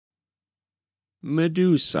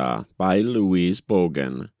Medusa by Louise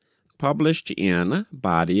Bogan, published in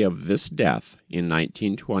Body of This Death in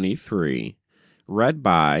 1923, read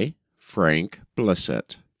by Frank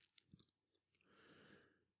Blissett.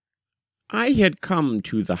 I had come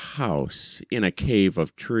to the house in a cave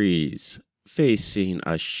of trees, facing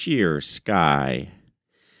a sheer sky.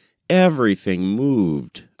 Everything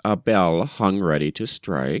moved, a bell hung ready to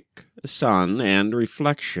strike, sun and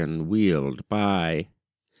reflection wheeled by.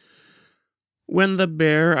 When the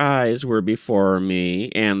bare eyes were before me,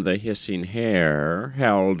 and the hissing hair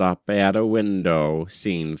held up at a window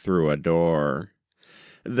seen through a door,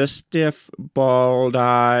 the stiff, bald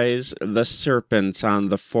eyes, the serpents on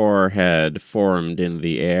the forehead formed in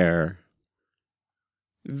the air.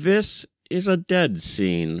 This is a dead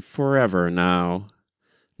scene forever now.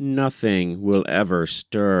 Nothing will ever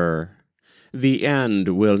stir. The end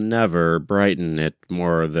will never brighten it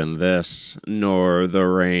more than this, nor the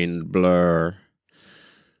rain blur.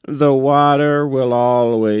 The water will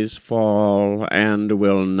always fall, and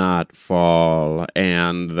will not fall,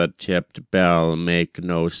 and the tipped bell make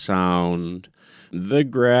no sound. The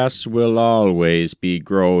grass will always be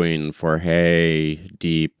growing for hay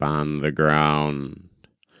deep on the ground.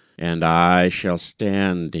 And I shall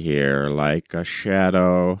stand here like a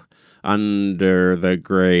shadow under the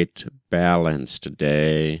great balanced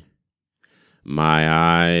day, my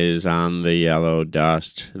eyes on the yellow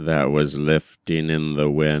dust that was lifting in the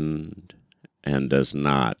wind and does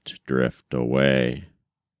not drift away.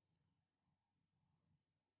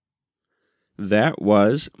 That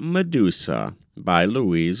was Medusa by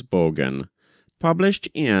Louise Bogan, published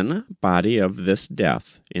in Body of This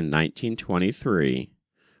Death in 1923.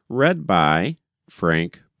 Read by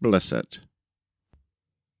Frank Blissett.